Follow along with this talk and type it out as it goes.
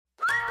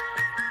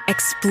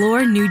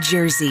Explore New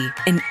Jersey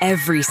in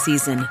every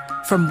season.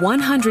 From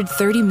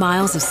 130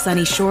 miles of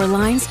sunny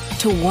shorelines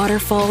to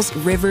waterfalls,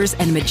 rivers,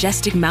 and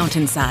majestic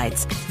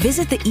mountainsides,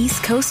 visit the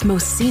East Coast's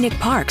most scenic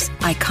parks,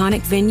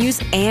 iconic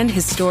venues, and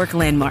historic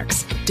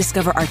landmarks.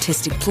 Discover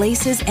artistic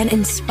places and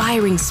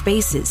inspiring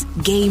spaces,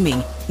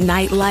 gaming,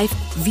 nightlife,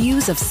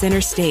 views of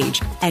center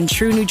stage, and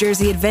true New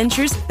Jersey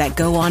adventures that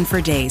go on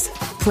for days.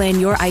 Plan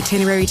your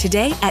itinerary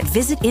today at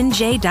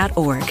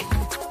visitnj.org.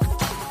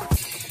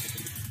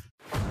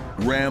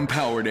 Ram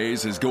Power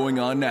Days is going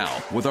on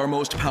now with our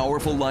most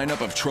powerful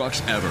lineup of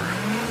trucks ever.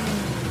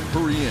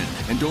 Hurry in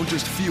and don't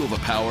just feel the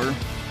power,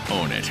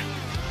 own it.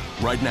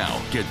 Right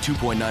now, get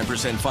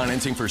 2.9%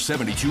 financing for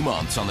 72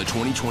 months on the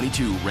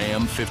 2022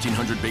 Ram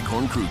 1500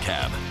 Bighorn Crew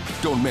Cab.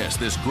 Don't miss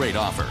this great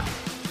offer.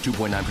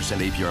 2.9%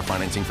 APR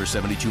financing for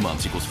 72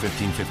 months equals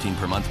 $1,515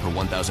 per month per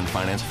 1,000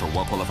 financed for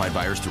well-qualified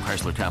buyers through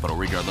Chrysler Capital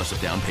regardless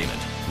of down payment.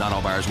 Not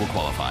all buyers will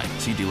qualify.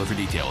 See dealer for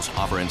details.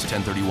 Offer ends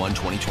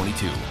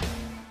 10/31/2022.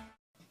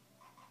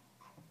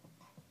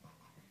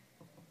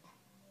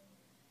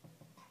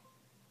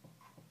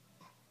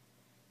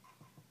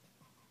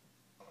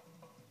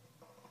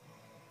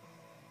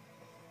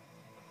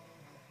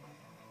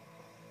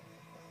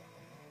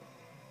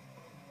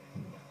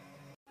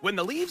 When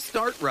the leaves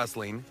start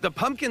rustling, the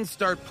pumpkins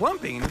start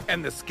plumping,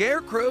 and the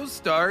scarecrows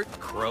start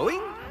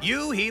crowing,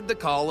 you heed the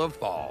call of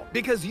fall,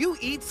 because you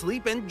eat,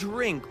 sleep, and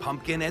drink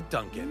pumpkin at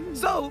Dunkin'.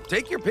 So,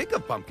 take your pick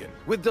of pumpkin,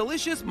 with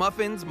delicious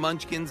muffins,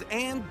 munchkins,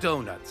 and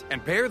donuts,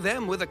 and pair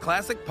them with a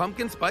classic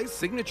pumpkin spice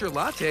signature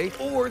latte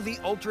or the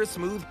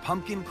ultra-smooth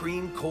pumpkin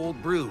cream cold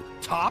brew,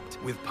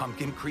 topped with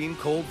pumpkin cream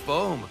cold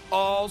foam,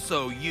 all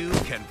so you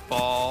can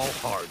fall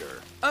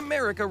harder.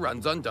 America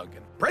runs on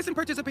Dunkin'. Price and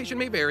participation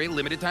may vary.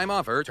 Limited time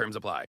offer. Terms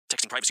apply.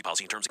 Texting privacy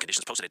policy and terms and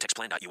conditions posted at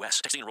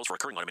textplan.us. Texting enrolls for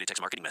recurring automated text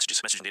marketing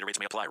messages. Message and data rates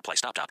may apply. Reply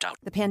stop to opt out.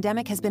 The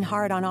pandemic has been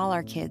hard on all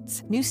our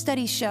kids. New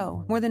studies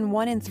show more than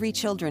 1 in 3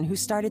 children who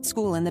started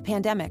school in the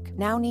pandemic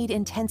now need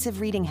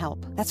intensive reading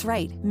help. That's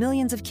right.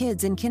 Millions of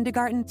kids in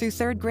kindergarten through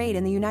 3rd grade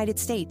in the United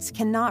States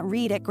cannot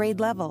read at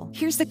grade level.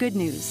 Here's the good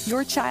news.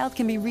 Your child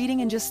can be reading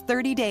in just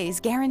 30 days,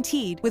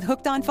 guaranteed, with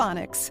Hooked on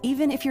Phonics.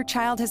 Even if your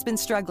child has been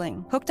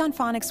struggling, Hooked on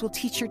Phonics will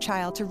teach your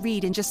child to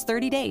read in just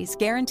 30 days,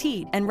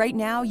 guaranteed. And right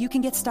now, you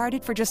can get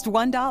started for just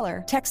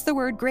 $1. Text the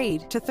word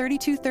GRADE to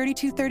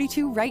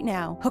 323232 right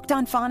now. Hooked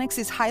on Phonics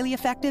is highly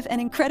effective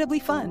and incredibly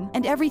fun.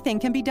 And everything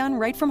can be done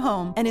right from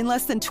home and in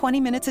less than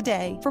 20 minutes a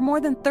day. For more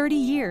than 30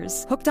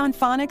 years, Hooked on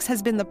Phonics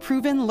has been the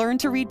proven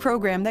learn-to-read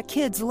program that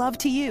kids love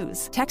to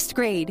use. Text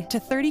GRADE to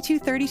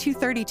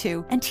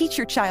 323232 and teach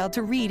your child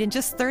to read in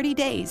just 30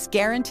 days,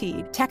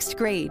 guaranteed. Text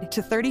GRADE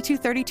to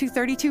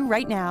 323232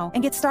 right now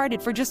and get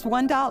started for just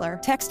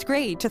 $1. Text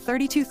GRADE to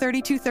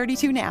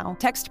 323232 now.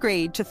 Text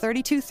GRADE to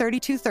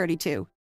 323232.